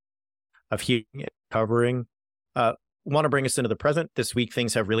healing and recovering. Want to bring us into the present. This week,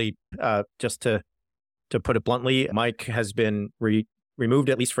 things have really, just to put it bluntly, Mike has been removed,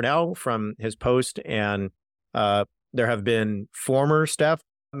 at least for now, from his post, and there have been former staff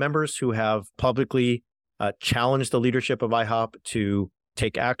members who have publicly challenged the leadership of IHOP to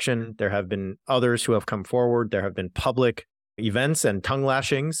take action. There have been others who have come forward. There have been public events and tongue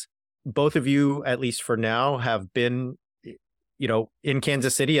lashings. Both of you, at least for now, have been, in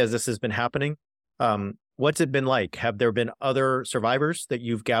Kansas City as this has been happening. What's it been like? Have there been other survivors that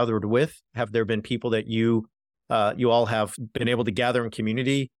you've gathered with? Have there been people that you all have been able to gather in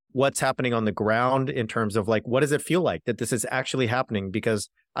community? What's happening on the ground in terms of what does it feel like that this is actually happening? Because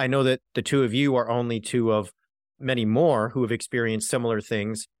I know that the two of you are only two of many more who have experienced similar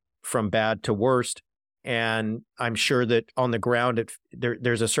things, from bad to worst. And I'm sure that on the ground,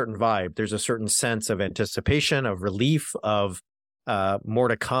 there's a certain vibe. There's a certain sense of anticipation, of relief, of more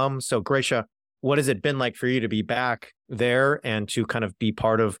to come. So Gracia, what has it been like for you to be back there and to kind of be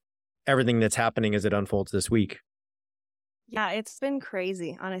part of everything that's happening as it unfolds this week? Yeah, it's been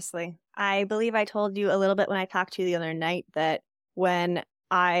crazy, honestly. I believe I told you a little bit when I talked to you the other night that when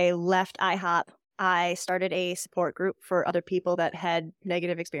I left IHOP, I started a support group for other people that had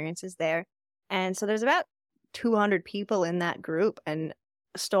negative experiences there. And so there's about 200 people in that group, and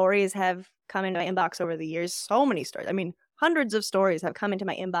stories have come into my inbox over the years. So many stories. I mean, hundreds of stories have come into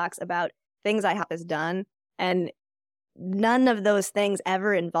my inbox about things IHOP has done. And none of those things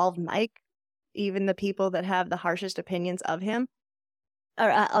ever involved Mike. Even the people that have the harshest opinions of him, or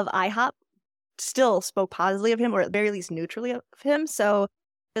of IHOP, still spoke positively of him, or at the very least neutrally of him. So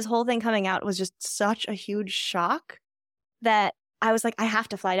this whole thing coming out was just such a huge shock that I was like, I have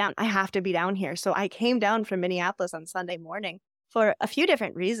to fly down. I have to be down here. So I came down from Minneapolis on Sunday morning for a few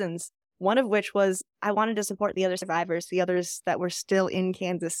different reasons. One of which was I wanted to support the other survivors, the others that were still in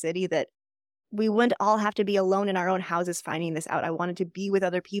Kansas City, that we wouldn't all have to be alone in our own houses finding this out. I wanted to be with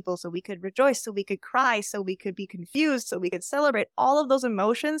other people so we could rejoice, so we could cry, so we could be confused, so we could celebrate all of those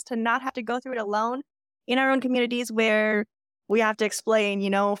emotions, to not have to go through it alone in our own communities where we have to explain,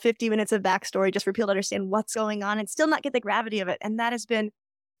 50 minutes of backstory just for people to understand what's going on and still not get the gravity of it. And that has been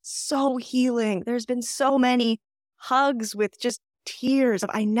so healing. There's been so many hugs with just tears of,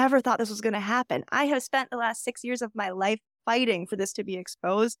 I never thought this was going to happen. I have spent the last 6 years of my life fighting for this to be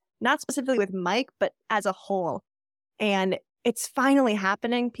exposed, not specifically with Mike, but as a whole. And it's finally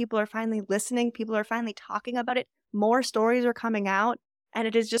happening. People are finally listening. People are finally talking about it. More stories are coming out. And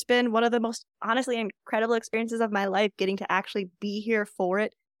it has just been one of the most, honestly, incredible experiences of my life, getting to actually be here for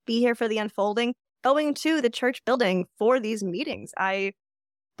it, be here for the unfolding, going to the church building for these meetings. I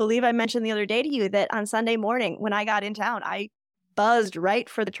believe I mentioned the other day to you that on Sunday morning when I got in town, I buzzed right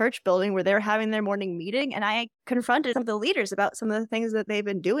for the church building where they're having their morning meeting, and I confronted some of the leaders about some of the things that they've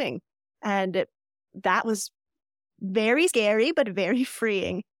been doing. And that was very scary, but very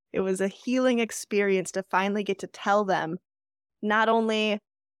freeing. It was a healing experience to finally get to tell them, not only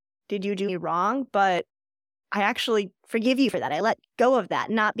did you do me wrong, but I actually forgive you for that. I let go of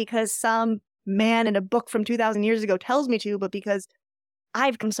that, not because some man in a book from 2,000 years ago tells me to, but because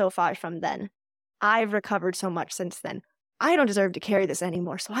I've come so far from then. I've recovered so much since then. I don't deserve to carry this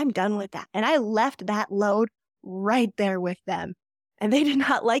anymore, so I'm done with that. And I left that load right there with them. And they did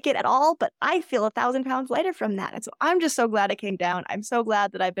not like it at all, but I feel 1,000 pounds lighter from that. And so I'm just so glad it came down. I'm so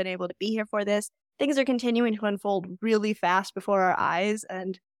glad that I've been able to be here for this. Things are continuing to unfold really fast before our eyes,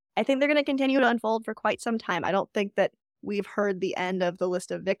 and I think they're going to continue to unfold for quite some time. I don't think that we've heard the end of the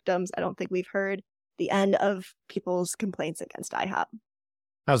list of victims. I don't think we've heard the end of people's complaints against IHOP.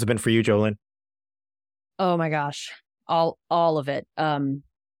 How's it been for you, Jolyn? Oh my gosh, all of it.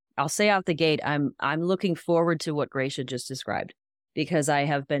 I'll say out the gate, I'm looking forward to what Gracia just described, because I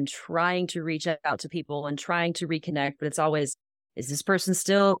have been trying to reach out to people and trying to reconnect, but it's always, is this person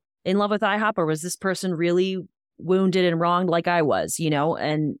still in love with IHOP, or was this person really wounded and wronged like I was,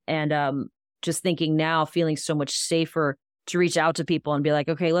 and just thinking now, feeling so much safer to reach out to people and be like,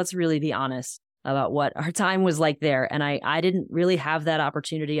 okay, let's really be honest about what our time was like there. And I didn't really have that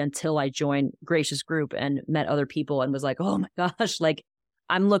opportunity until I joined Gracia's group and met other people and was like, oh my gosh, like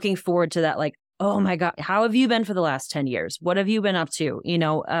I'm looking forward to that. Like, oh my God, how have you been for the last 10 years? What have you been up to?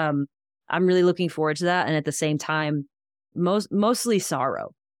 I'm really looking forward to that. And at the same time, mostly sorrow.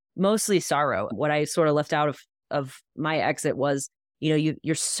 What I sort of left out of my exit was,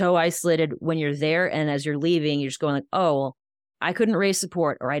 you're so isolated when you're there. And as you're leaving, you're just going like, oh, well, I couldn't raise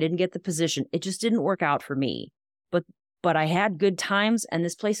support, or I didn't get the position. It just didn't work out for me. But I had good times, and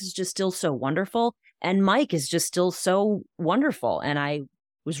this place is just still so wonderful. And Mike is just still so wonderful. And I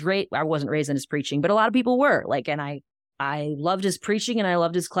wasn't raised in his preaching, but a lot of people were like, and I loved his preaching and I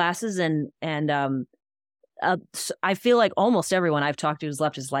loved his classes. So I feel like almost everyone I've talked to who's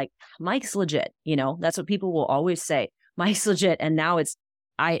left is like, Mike's legit. That's what people will always say. Mike's legit. And now it's,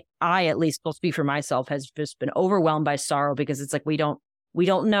 I at least will speak for myself, has just been overwhelmed by sorrow, because it's like, we don't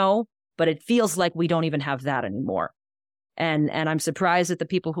know, but it feels like we don't even have that anymore. And I'm surprised at the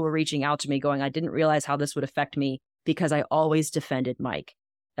people who are reaching out to me going, I didn't realize how this would affect me because I always defended Mike.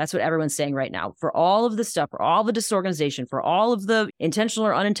 That's what everyone's saying right now. For all of the stuff, for all the disorganization, for all of the intentional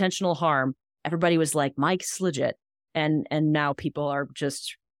or unintentional harm, everybody was like, Mike's legit. And now people are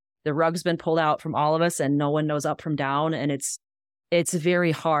just, the rug's been pulled out from all of us and no one knows up from down. And it's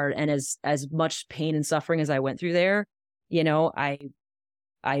very hard. And as much pain and suffering as I went through there, I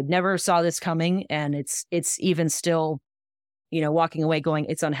never saw this coming. And it's even still, walking away going,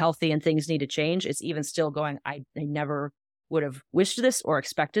 it's unhealthy and things need to change. It's even still going, I never would have wished this or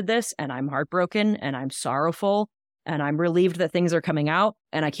expected this. And I'm heartbroken and I'm sorrowful and I'm relieved that things are coming out,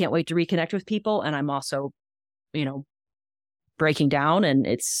 and I can't wait to reconnect with people. And I'm also, breaking down, and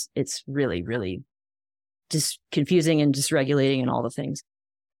it's really, really just confusing and dysregulating and all the things.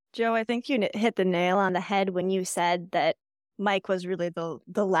 Joe, I think you hit the nail on the head when you said that Mike was really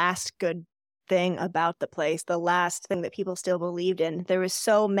the last good thing about the place, the last thing that people still believed in. There was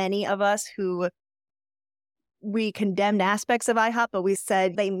so many of us who we condemned aspects of IHOP, but we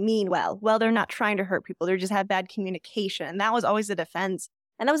said they mean well. Well, they're not trying to hurt people. They just have bad communication. And that was always the defense.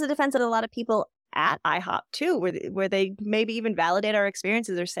 And that was the defense that a lot of people at IHOP too, where they maybe even validate our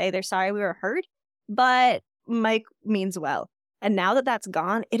experiences or say they're sorry we were hurt, but Mike means well. And now that that's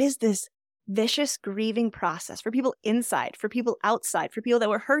gone, it is this vicious grieving process for people inside, for people outside, for people that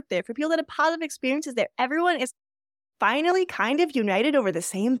were hurt there, for people that had positive experiences there. Everyone is finally kind of united over the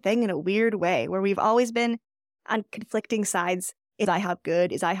same thing in a weird way, where we've always been on conflicting sides. Is IHOP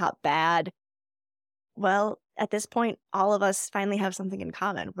good? Is IHOP bad? Well, at this point, all of us finally have something in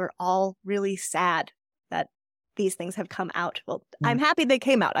common. We're all really sad that these things have come out. Well, I'm happy they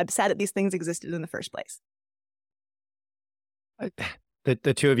came out. I'm sad that these things existed in the first place.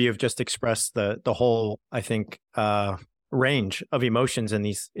 The two of you have just expressed the whole, I think, range of emotions in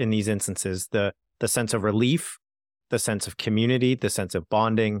these instances. The sense of relief, the sense of community, the sense of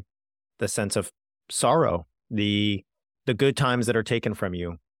bonding, the sense of sorrow, the good times that are taken from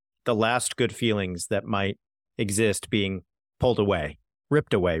you, the last good feelings that might exist being pulled away,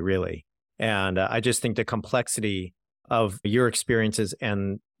 ripped away, really. And I just think the complexity of your experiences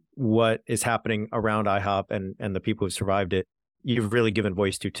and what is happening around IHOP and the people who've survived it, you've really given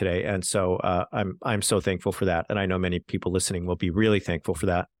voice to today. And so I'm so thankful for that. And I know many people listening will be really thankful for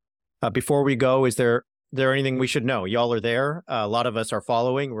that. Before we go, is there anything we should know? Y'all are there. A lot of us are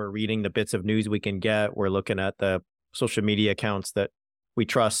following. We're reading the bits of news we can get. We're looking at the social media accounts that we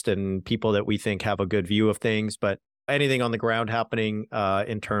trust and people that we think have a good view of things. But anything on the ground happening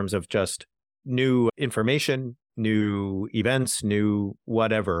in terms of just new information, new events, new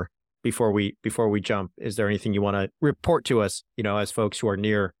whatever, before we jump, is there anything you want to report to us, as folks who are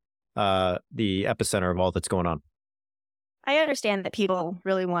near the epicenter of all that's going on? I understand that people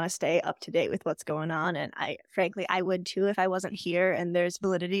really want to stay up to date with what's going on. And frankly, I would too if I wasn't here, and there's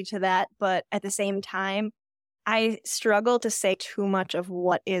validity to that. But at the same time, I struggle to say too much of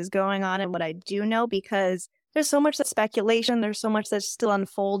what is going on and what I do know, because there's so much that's speculation. There's so much that's still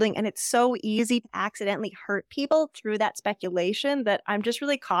unfolding. And it's so easy to accidentally hurt people through that speculation that I'm just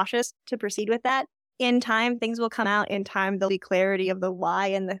really cautious to proceed with that. In time, things will come out. In time, there'll be clarity of the why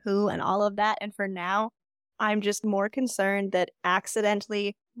and the who and all of that. And for now, I'm just more concerned that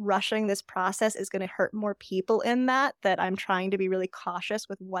accidentally rushing this process is going to hurt more people in that I'm trying to be really cautious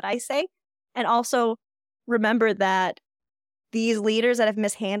with what I say. And also remember that these leaders that have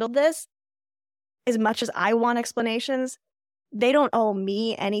mishandled this, as much as I want explanations, they don't owe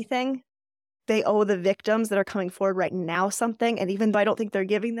me anything. They owe the victims that are coming forward right now something. And even though I don't think they're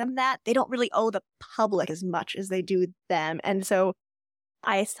giving them that, they don't really owe the public as much as they do them. And so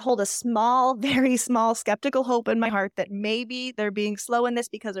I hold a small, very small skeptical hope in my heart that maybe they're being slow in this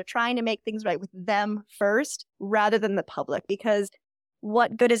because they're trying to make things right with them first rather than the public. Because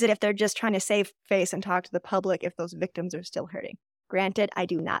what good is it if they're just trying to save face and talk to the public if those victims are still hurting? Granted, I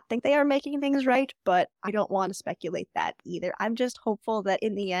do not think they are making things right, but I don't want to speculate that either. I'm just hopeful that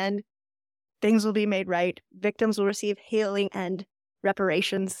in the end, things will be made right. Victims will receive healing and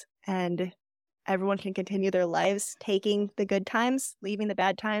reparations, and everyone can continue their lives, taking the good times, leaving the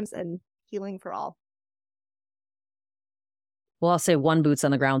bad times, and healing for all. Well, I'll say one boots on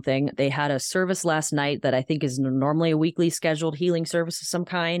the ground thing. They had a service last night that I think is normally a weekly scheduled healing service of some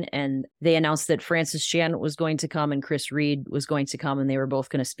kind. And they announced that Francis Chan was going to come and Chris Reed was going to come, and they were both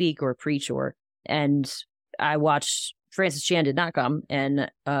going to speak or preach and I watched. Francis Chan did not come,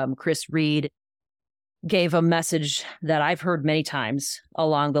 and Chris Reed gave a message that I've heard many times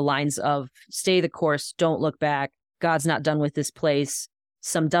along the lines of stay the course, don't look back. God's not done with this place.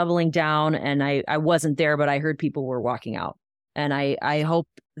 Some doubling down. And I wasn't there, but I heard people were walking out. And I hope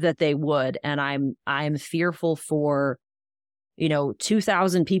that they would. And I'm fearful for,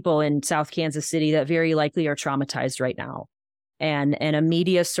 2,000 people in South Kansas City that very likely are traumatized right now. And a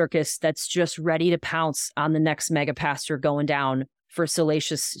media circus that's just ready to pounce on the next mega pastor going down for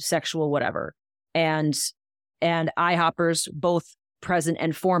salacious sexual whatever. And IHOPers, both present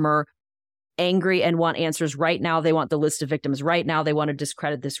and former, angry and want answers right now. They want the list of victims right now. They want to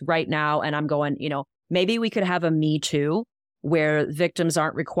discredit this right now. And I'm going, maybe we could have a Me Too where victims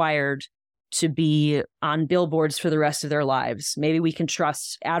aren't required to be on billboards for the rest of their lives. Maybe we can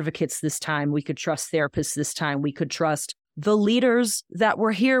trust advocates this time. We could trust therapists this time. We could trust the leaders that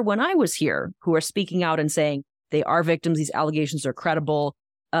were here when I was here who are speaking out and saying they are victims. These allegations are credible.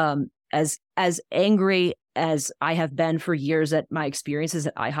 As angry as I have been for years at my experiences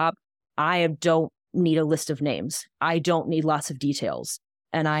at IHOP, I don't need a list of names. I don't need lots of details.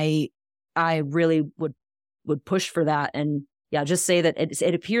 And I really would push for that. And yeah, just say that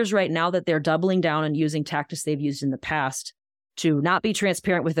it appears right now that they're doubling down and using tactics they've used in the past to not be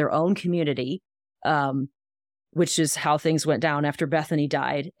transparent with their own community, which is how things went down after Bethany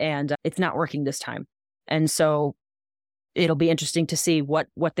died. And it's not working this time. And so it'll be interesting to see what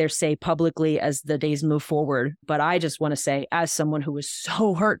they say publicly as the days move forward. But I just want to say, as someone who was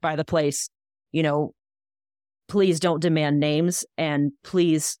so hurt by the place, please don't demand names. And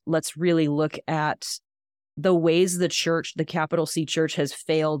please, let's really look at the ways the church, the capital C church, has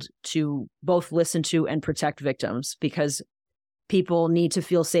failed to both listen to and protect victims, because people need to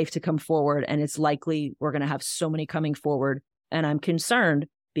feel safe to come forward. And it's likely we're going to have so many coming forward. And I'm concerned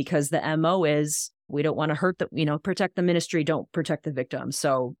because the MO is we don't want to hurt protect the ministry, don't protect the victim.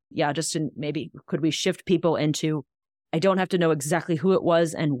 So yeah, maybe could we shift people into, I don't have to know exactly who it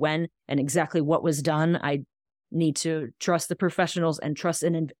was and when and exactly what was done. I need to trust the professionals and trust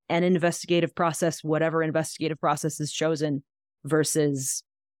an investigative process, whatever investigative process is chosen, versus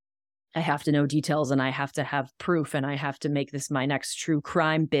I have to know details and I have to have proof and I have to make this my next true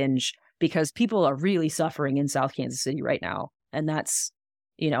crime binge, because people are really suffering in South Kansas City right now. And that's,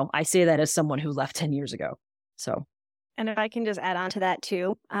 I say that as someone who left 10 years ago. So, and if I can just add on to that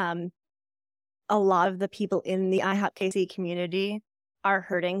too, a lot of the people in the IHOP-KC community are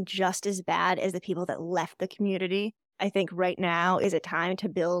hurting just as bad as the people that left the community. I think right now is a time to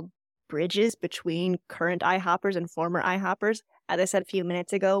build bridges between current IHOPers and former IHOPers. As I said a few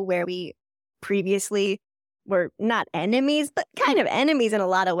minutes ago, where we previously were not enemies, but kind of enemies in a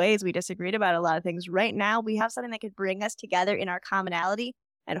lot of ways. We disagreed about a lot of things. Right now, we have something that could bring us together in our commonality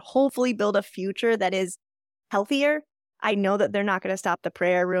and hopefully build a future that is healthier. I know that they're not going to stop the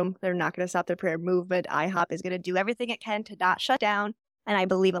prayer room. They're not going to stop the prayer movement. IHOP is going to do everything it can to not shut down. And I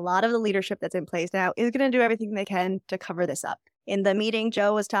believe a lot of the leadership that's in place now is going to do everything they can to cover this up. In the meeting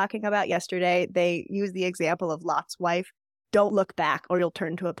Joe was talking about yesterday, they used the example of Lot's wife. Don't look back or you'll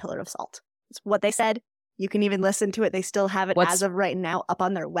turn to a pillar of salt. It's what they said. You can even listen to it. They still have it as of right now up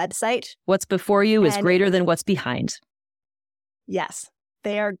on their website. What's before you is greater than what's behind. Yes,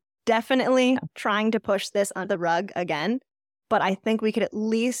 they are definitely trying to push this on the rug again. But I think we could at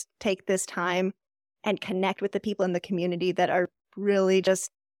least take this time and connect with the people in the community that are really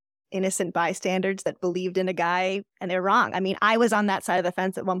just innocent bystanders that believed in a guy and they're wrong. I mean, I was on that side of the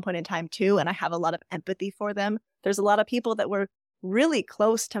fence at one point in time too, and I have a lot of empathy for them. There's a lot of people that were really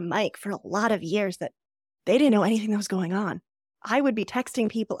close to Mike for a lot of years that they didn't know anything that was going on. I would be texting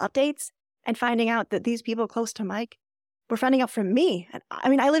people updates and finding out that these people close to Mike were finding out from me. And I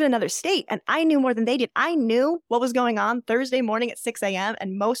mean, I live in another state and I knew more than they did. I knew what was going on Thursday morning at 6 a.m.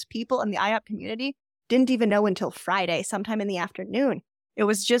 and most people in the IHOP community didn't even know until Friday, sometime in the afternoon. It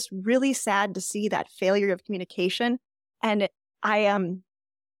was just really sad to see that failure of communication. And I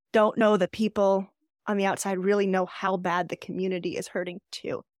don't know that people on the outside really know how bad the community is hurting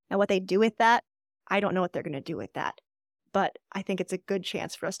too. And what they do with that, I don't know what they're going to do with that. But I think it's a good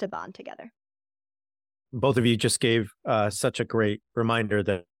chance for us to bond together. Both of you just gave such a great reminder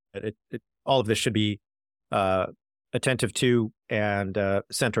that all of this should be attentive to and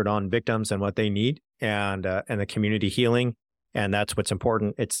centered on victims and what they need and the community healing. And that's what's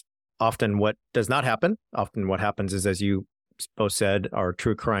important. It's often what does not happen. Often what happens is, as you both said, are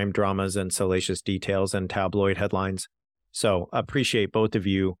true crime dramas and salacious details and tabloid headlines. So appreciate both of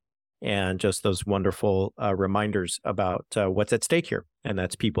you and just those wonderful reminders about what's at stake here. And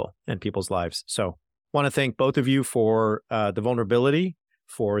that's people and people's lives. So want to thank both of you for the vulnerability,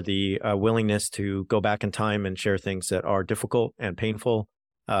 for the willingness to go back in time and share things that are difficult and painful,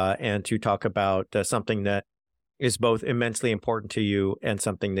 and to talk about something that is both immensely important to you and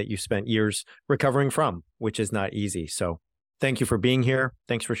something that you spent years recovering from, which is not easy. So thank you for being here.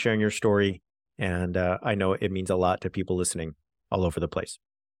 Thanks for sharing your story. And I know it means a lot to people listening all over the place.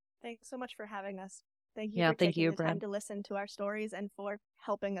 Thanks so much for having us. Thank you for taking the time to listen to our stories and for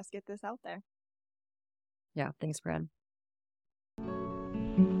helping us get this out there. Yeah, thanks, Brad.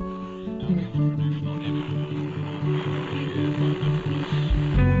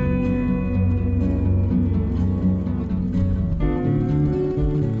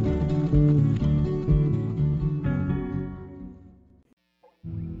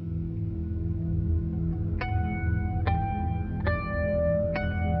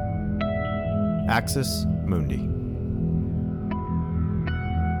 Axis Mundi.